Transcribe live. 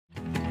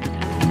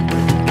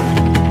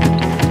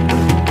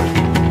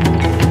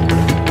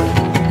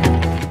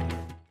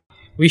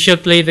We shall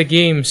play the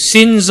game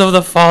Sins of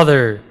the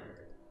Father.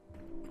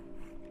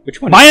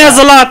 Which one? Mine has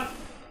a lot!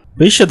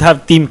 We should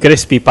have Team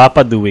Crispy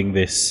Papa doing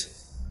this.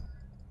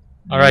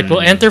 Alright, we'll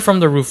enter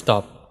from the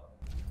rooftop.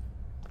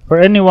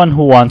 For anyone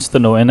who wants to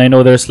know, and I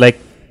know there's like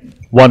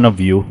one of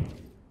you,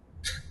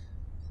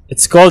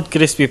 it's called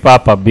Crispy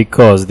Papa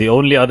because the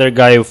only other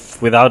guy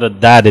without a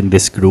dad in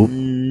this group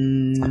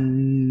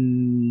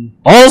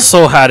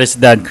also had his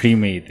dad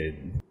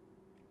cremated.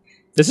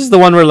 This is the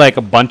one where like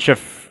a bunch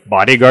of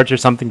bodyguards or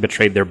something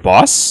betrayed their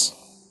boss?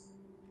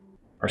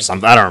 Or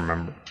something, I don't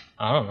remember.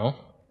 I don't know.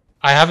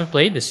 I haven't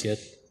played this yet.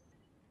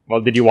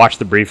 Well, did you watch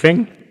the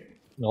briefing?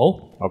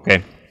 No. Okay.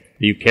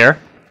 Do you care?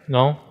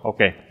 No.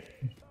 Okay.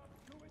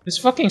 This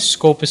fucking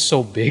scope is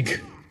so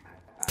big.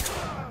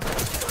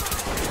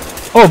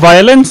 Oh,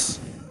 violence?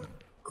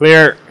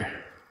 Clear.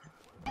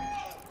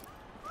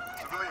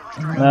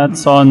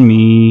 That's on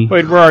me.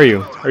 Wait, where are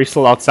you? Are you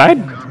still outside?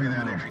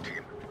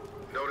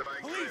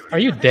 Are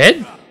you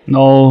dead?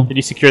 No. Did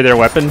you secure their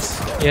weapons?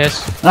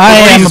 Yes. I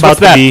am Jesus, about what's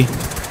to that? be.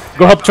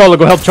 Go help Cholo,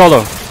 go help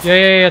Cholo.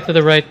 Yeah, to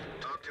the right.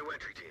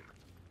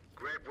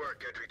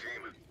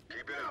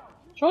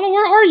 Cholo,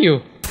 where are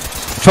you?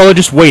 Cholo,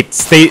 just wait.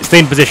 Stay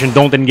in position.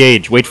 Don't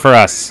engage. Wait for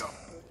us.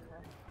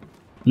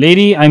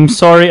 Lady, I'm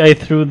sorry I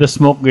threw the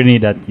smoke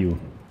grenade at you.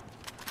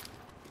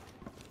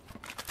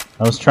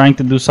 I was trying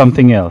to do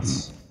something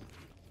else.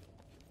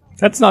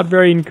 That's not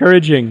very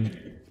encouraging.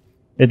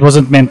 It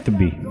wasn't meant to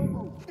be.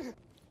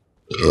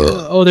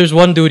 Oh, there's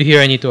one dude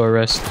here I need to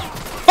arrest.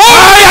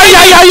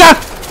 Oh, yeah!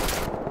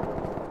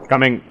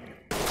 Coming.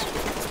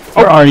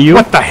 Where are you?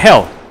 What the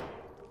hell?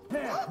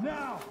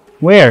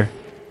 Where?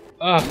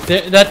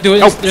 That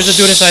dude. There's a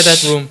dude inside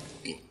that room.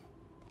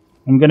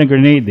 I'm gonna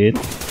grenade it.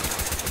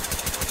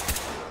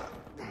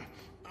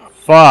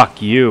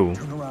 Fuck you.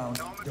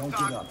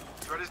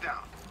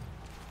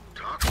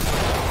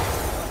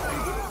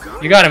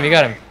 You got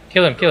him.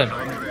 Kill him.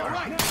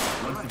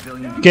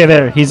 Okay,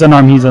 there. He's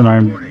unarmed.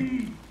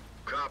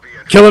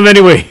 Kill him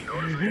anyway.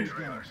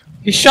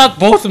 He shot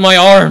both of my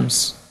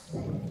arms.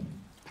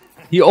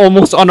 He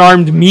almost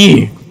unarmed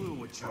me.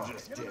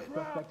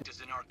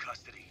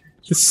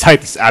 This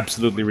site is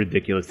absolutely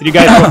ridiculous. Did you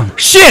guys go?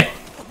 Shit!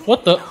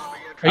 What the?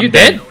 Are you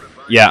dead?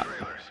 Yeah.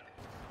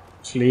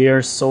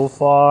 Clear so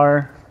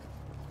far.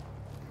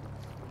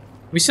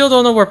 We still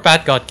don't know where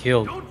Pat got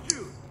killed.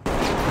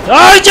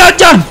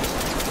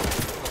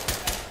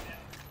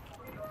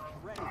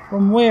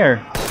 From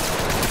where?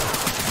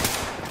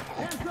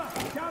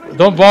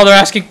 Don't bother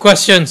asking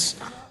questions.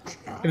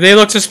 If they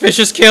look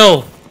suspicious,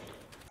 kill.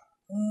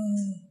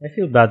 I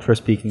feel bad for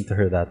speaking to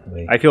her that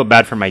way. I feel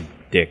bad for my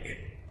dick.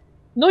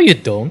 No, you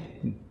don't.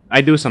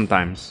 I do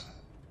sometimes.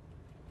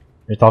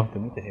 You're talking to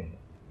me, to him.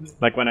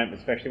 Like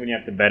especially when you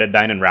have to bed it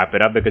down and wrap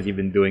it up because you've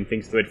been doing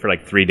things to it for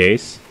like 3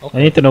 days. I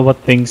need to know what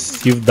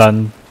things you've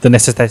done to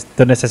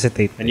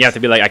necessitate. And you have to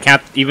be like, I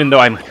can't, even though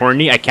I'm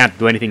horny, I can't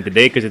do anything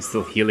today because it's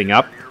still healing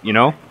up, you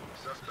know?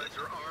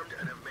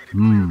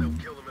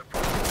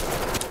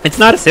 It's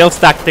not a sales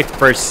tactic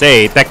per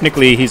se.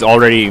 Technically, he's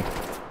already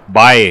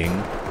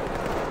buying.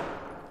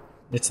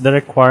 It's the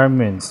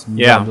requirements. Blah,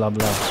 Yeah. blah,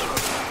 blah.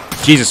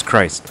 Jesus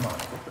Christ.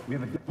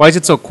 Why is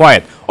it so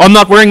quiet? Oh, I'm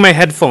not wearing my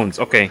headphones.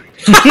 Okay.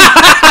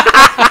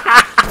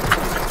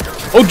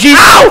 Oh, jeez.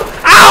 Ow!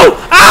 Ow!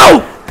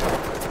 Ow!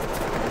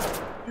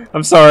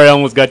 I'm sorry, I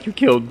almost got you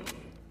killed.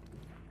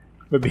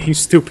 By being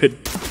stupid.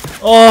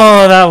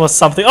 Oh, that was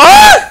something.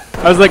 Ah!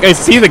 I was like, I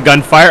see the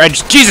gunfire. I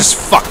just... Jesus,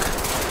 fuck!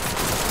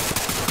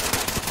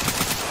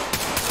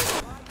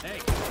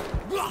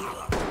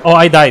 Oh,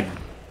 I died.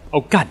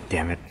 Oh, god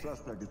damn it.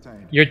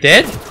 You're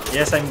dead?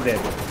 Yes, I'm dead.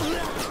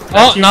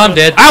 Oh, now I'm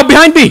dead. Ow,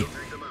 behind me!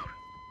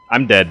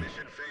 I'm dead.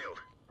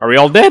 Are we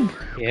all dead?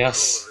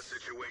 Yes.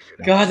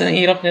 God, ang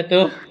hirap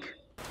nito.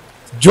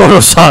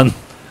 Joro-san,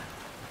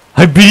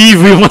 I believe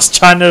we must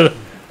channel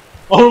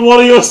our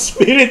warrior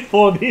spirit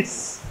for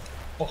this.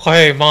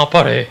 Okay, mga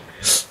pare.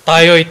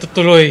 Tayo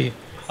itutuloy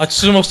at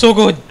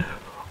sumusugod.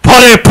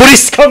 Pare,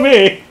 pulis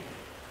kami!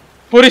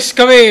 Pulis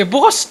kami!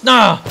 Bukas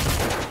na!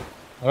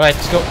 Alright,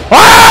 let's go.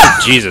 Ah!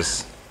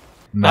 Jesus.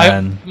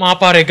 Tayo, mga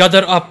pare,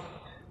 gather up.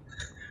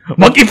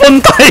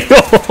 Mag-ipon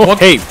tayo!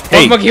 Hey,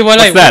 hey. Huwag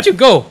maghiwalay. What's that? Where'd you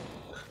go?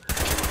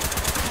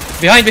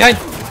 Behind.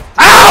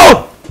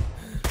 Ow!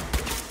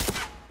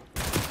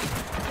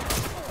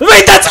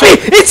 Wait, that's me!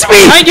 It's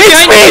me!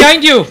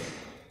 Behind you!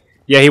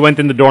 Yeah, he went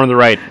in the door on the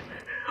right.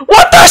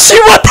 Watashi!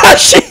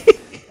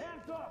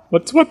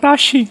 What's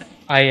Watashi?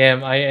 I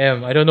am.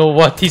 I don't know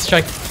what he's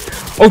trying.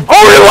 Oh,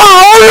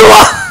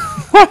 Oriwa!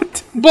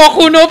 What?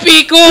 Boku no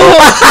Pico!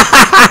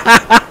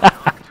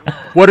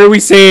 What are we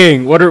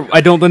saying?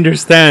 I don't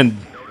understand.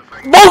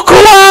 Boku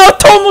wa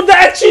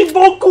Tomodachi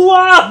Boku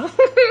wa!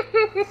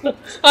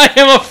 I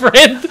am a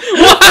friend.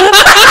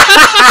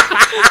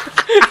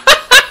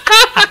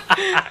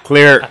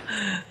 Clear.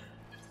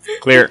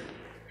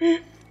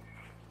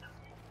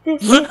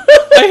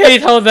 I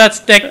hate how that's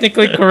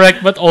technically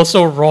correct but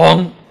also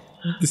wrong.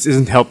 This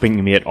isn't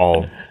helping me at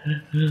all.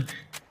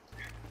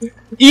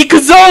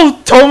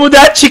 Ikuzo,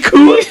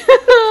 Tomodachi-kun!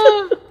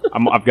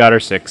 I've got her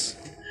 6.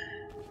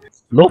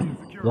 Look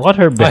at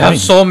her I behind. have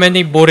so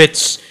many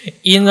bullets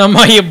in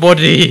my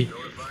body.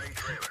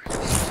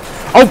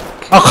 Oh!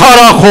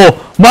 Akala ko,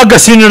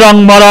 magasin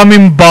lang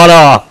maraming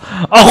bala.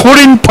 Ako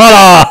rin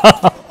pala.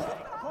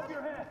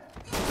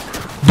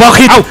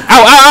 Bakit? Ow!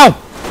 Ow! Ow! Ow!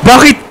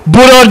 Bakit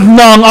bulad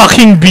na ang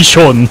aking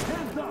vision?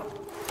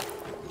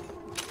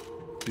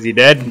 Is he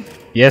dead?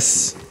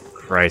 Yes.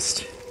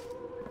 Christ.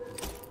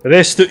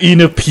 Resto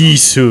in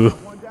peace.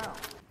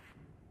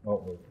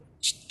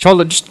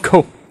 Chola, just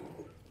go.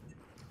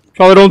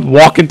 Chola, don't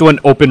walk into an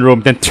open room,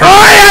 then turn.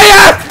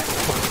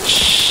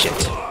 Shit.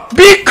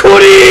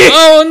 Bikuri!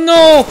 Oh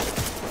no!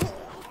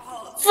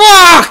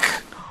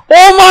 Fuck!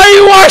 Oh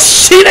my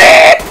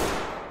shine!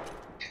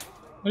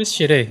 What is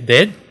Shire?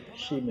 Dead?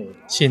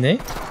 Shine?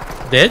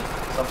 Dead?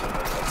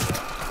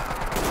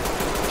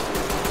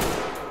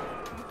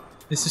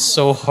 This is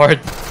so hard.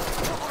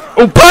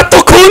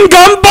 Upato-kun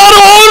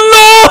gambaro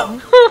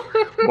no!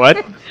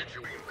 What?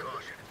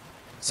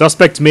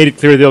 Suspects made it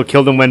clear they'll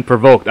kill them when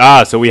provoked.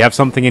 Ah, so we have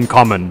something in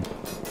common.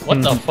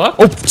 What the fuck?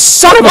 Oh,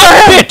 son of a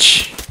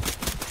bitch!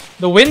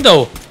 The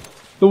window!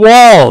 The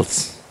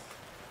walls!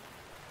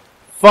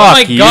 Fuck my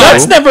you. God.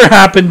 That's never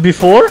happened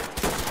before.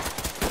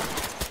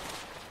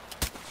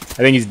 I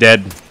think he's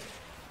dead.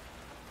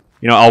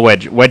 You know, I'll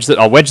wedge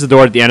the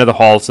door at the end of the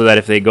hall so that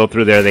if they go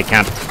through there, they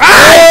can't.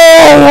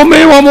 Oh,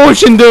 may wa mo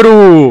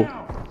shinderu.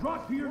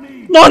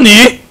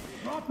 Nani?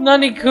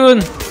 Nani-kun!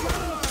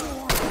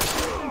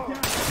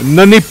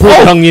 Nani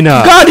putang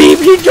ina. God, he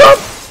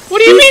dropped. What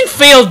do you mean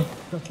failed?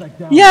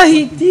 Yeah,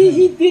 he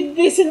did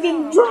this and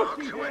then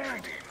dropped.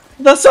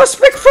 The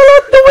suspect fell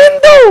out the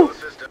window.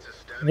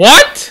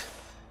 What?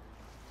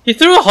 He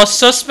threw a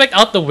suspect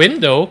out the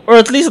window? Or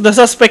at least the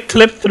suspect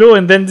clipped through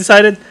and then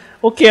decided,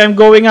 okay, I'm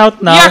going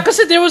out now. Yeah, because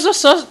there was a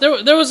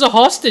there was a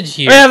hostage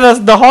here. Oh, yeah,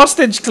 the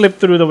hostage clipped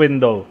through the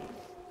window.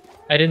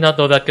 I did not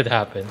know that could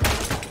happen.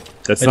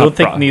 That's I not don't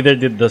think pro- neither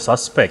did the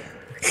suspect.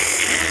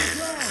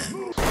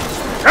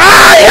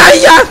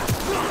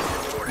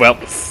 Well,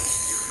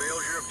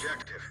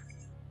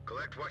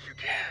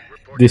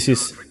 This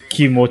is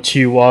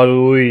kimochi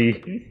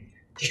warui.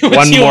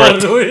 one more.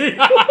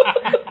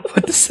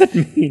 What does that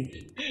mean?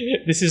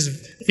 This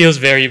feels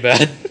very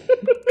bad.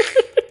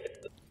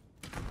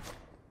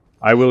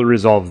 I will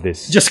resolve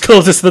this. Just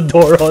closes the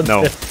door on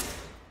No. them.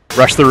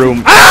 Rush the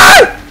room.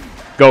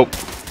 Go.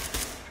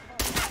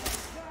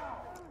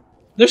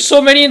 There's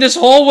so many in this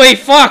hallway.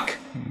 Fuck.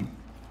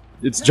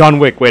 It's John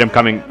Wick. Wait, I'm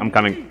coming. I'm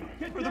coming.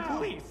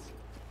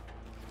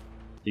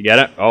 You get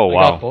it? Oh, I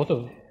wow. got both of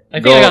them. I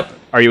think Go. I got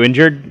Are you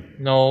injured?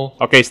 no.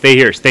 Okay, stay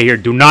here. Stay here.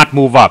 Do not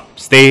move up.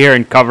 Stay here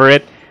and cover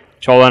it.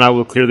 Chola and I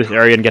will clear this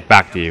area and get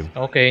back to you.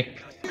 Okay.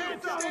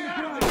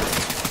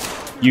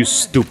 You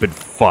stupid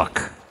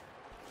fuck.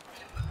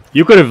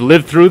 You could have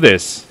lived through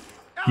this.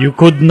 You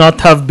could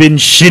not have been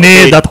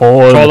shined at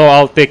all. Cholo,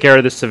 I'll take care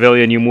of this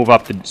civilian. You move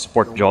up to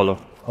support Jolo.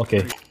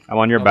 Okay. I'm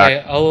on your Okay,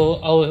 back.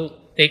 I'll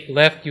take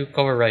left. You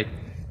cover right.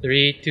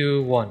 3,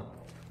 2, 1.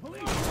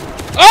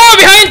 Oh,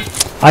 behind!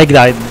 I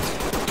died.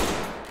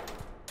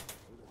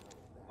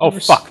 Oh,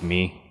 fuck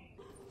me.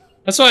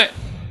 That's why,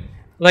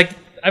 like,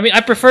 I mean,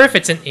 I prefer if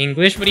it's in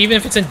English, but even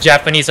if it's in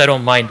Japanese, I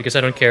don't mind because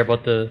I don't care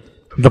about the.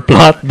 The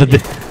plot.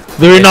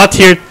 They're not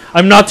here.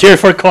 I'm not here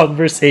for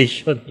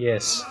conversation.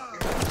 Yes.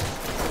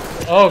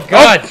 Oh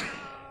God!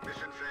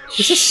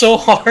 This is so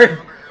hard.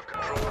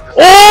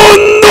 Oh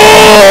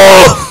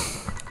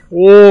no!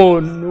 Oh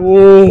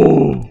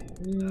no!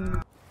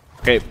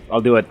 Okay,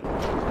 I'll do it.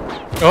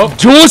 Oh,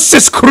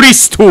 Jesus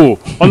Christo!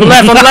 On the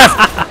left, on the left!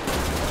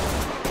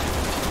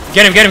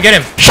 get him! Get him! Get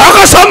him!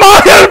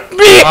 Shaka-sama, help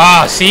me!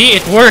 Ah, see,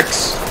 it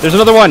works. There's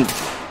another one!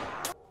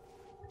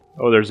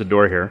 Oh, there's a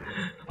door here.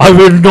 I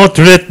will not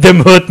let them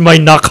hurt my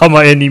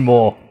nakama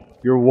anymore.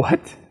 You're what?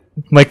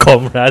 My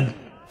comrade.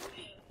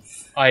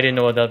 I didn't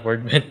know what that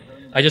word meant.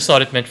 I just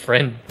thought it meant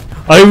friend.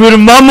 I will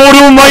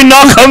mamoru my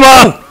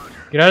nakama!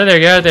 Get out of there!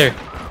 Get out of there!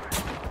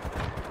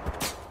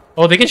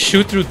 Oh, they can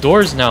shoot through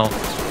doors now.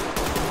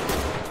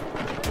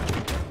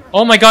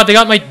 Oh my God! They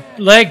got my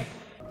leg.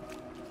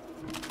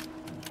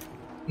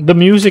 The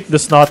music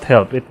does not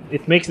help.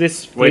 It makes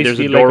this place there's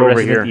a feel like door a over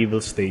Resident here.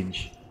 Evil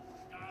stage.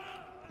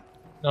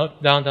 No,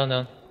 down, down,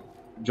 down.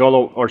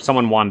 Jolo, or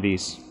someone want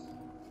these.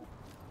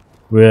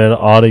 Where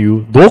are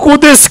you? Doko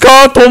desu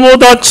ka,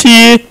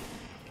 tomodachi?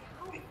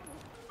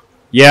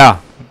 Yeah.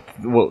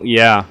 Well,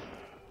 yeah.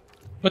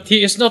 But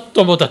he is not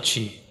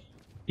Tomodachi.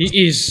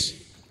 He is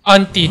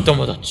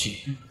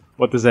anti-Tomodachi.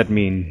 What does that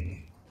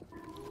mean?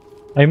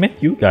 I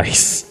met you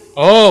guys.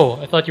 Oh,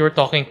 I thought you were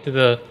talking to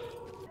the.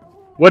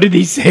 What did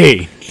he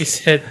say? He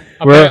said.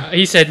 Where-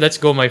 He said, "Let's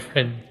go, my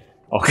friend."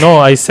 Okay. No,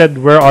 I said,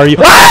 where are you?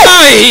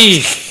 Ay!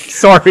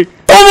 Sorry.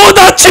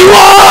 Tomodachi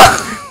wa!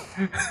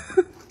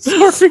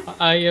 Sorry.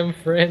 I am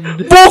friend.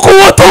 Boku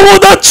wa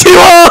tomodachi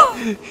wa!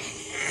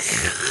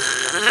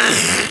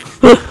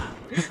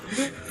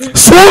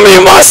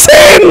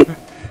 Sumimasen!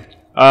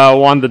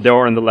 One the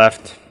door on the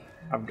left.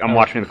 I'm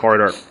watching the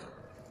corridor.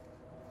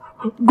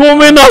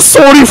 Gomena,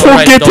 sorry for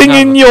Alright, getting don't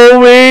have in it. your I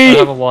way.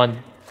 have a wand.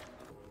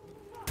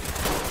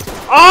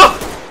 Ah!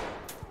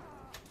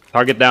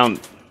 Target down.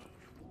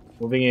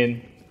 Moving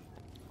in.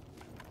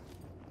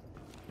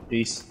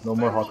 Please, no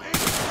more hot.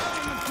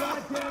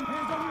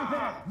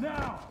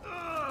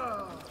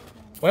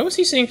 Why was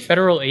he saying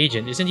federal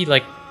agent? Isn't he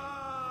like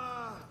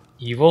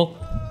evil?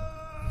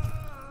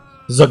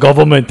 The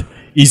government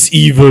is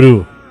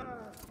evil.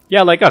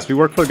 Yeah, like us. We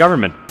work for the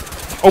government.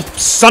 Oh,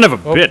 son of a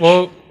bitch!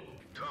 Whoa.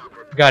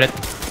 Got it.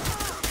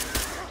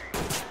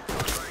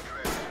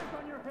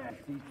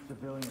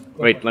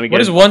 Wait, let me get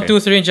What is it. 1, 2,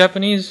 3 in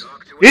Japanese?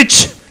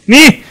 Ich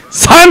ni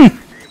san.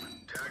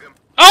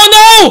 Oh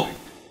no!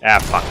 Ah,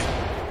 fuck.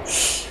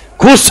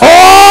 Kuso!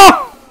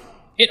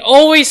 It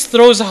always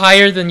throws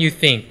higher than you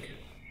think.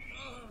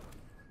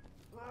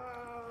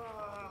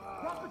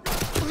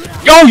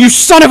 Yo, you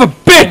son of a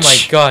bitch! Oh my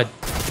god.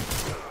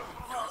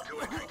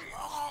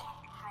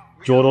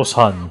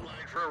 Joro-san,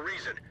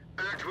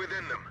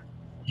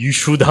 you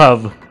should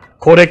have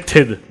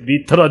corrected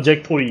the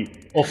trajectory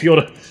of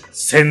your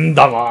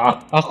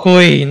sendama.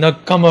 Ako'y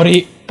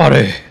nagkamali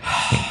pare.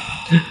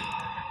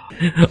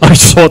 I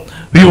thought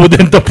we would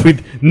end up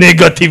with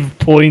negative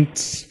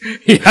points.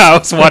 Yeah, I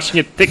was watching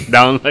it tick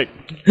down. Like,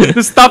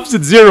 this stops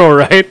at 0,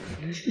 right?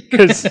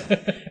 Because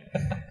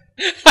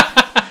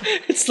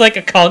It's like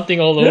accounting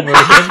all over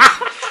again.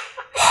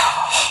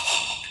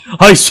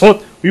 I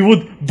thought we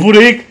would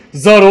break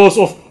the laws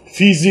of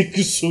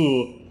physics.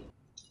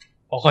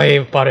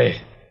 Okay, pare.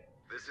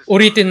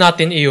 Ulitin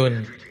natin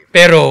iyon.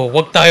 Pero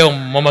wag tayong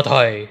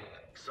mamatay.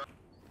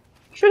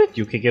 Shouldn't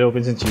you kick it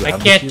open since you I have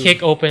the can't shield?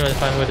 kick open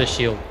if I'm with a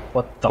shield.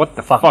 What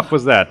the fuck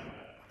was that?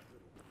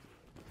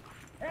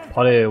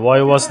 Pare,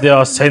 why was there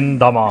a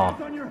sendama?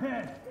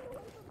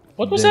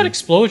 What was that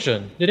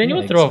explosion? Did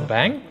anyone throw a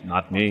bang?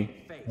 Not me.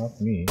 Not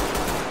me.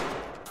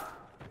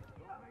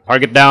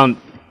 Target down.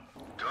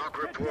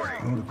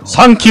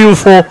 Thank you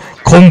for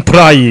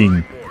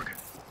complying.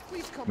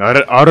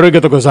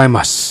 Arigato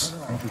gozaimasu.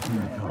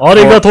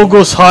 Arigato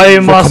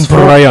gozaimasu for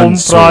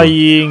compliance.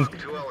 complying.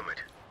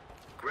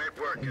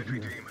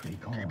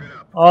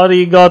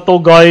 Arigato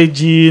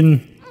gaijin.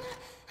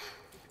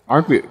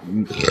 Aren't we?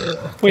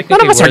 Wait,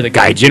 None of us are the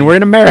gaijin. We're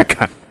in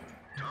America.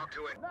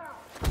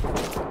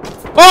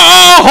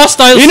 Oh,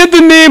 hostiles! In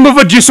the name of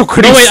a Jesus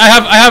Christ. No, wait,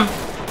 I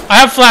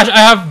have flash, I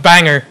have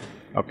banger.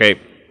 Okay.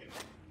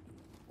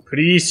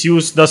 Please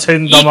use the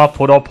sendama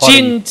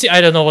properly.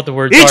 I don't know what the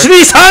words are.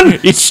 Ichni-san!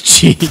 It's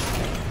Chi.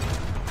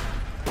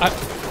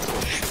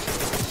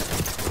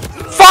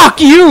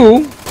 Fuck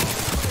you!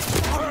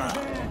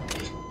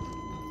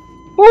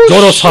 Oh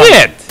Joro-san.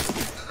 shit!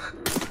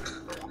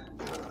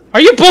 Are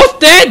you both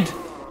dead?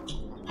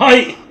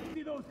 Hi!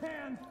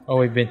 Oh,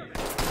 we've been.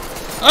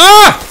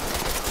 Ah!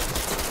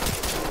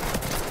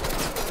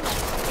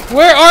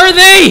 Where are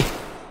they?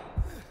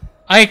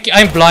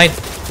 I'm blind.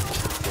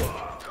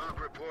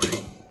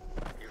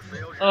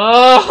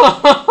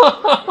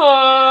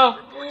 Ah!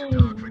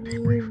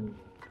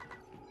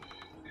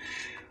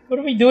 What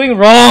are we doing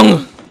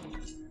wrong?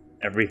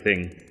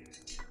 Everything.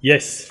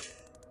 Yes.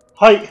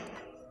 Hi!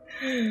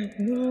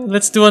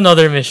 Let's do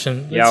another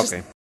mission. Yeah, Let's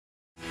okay.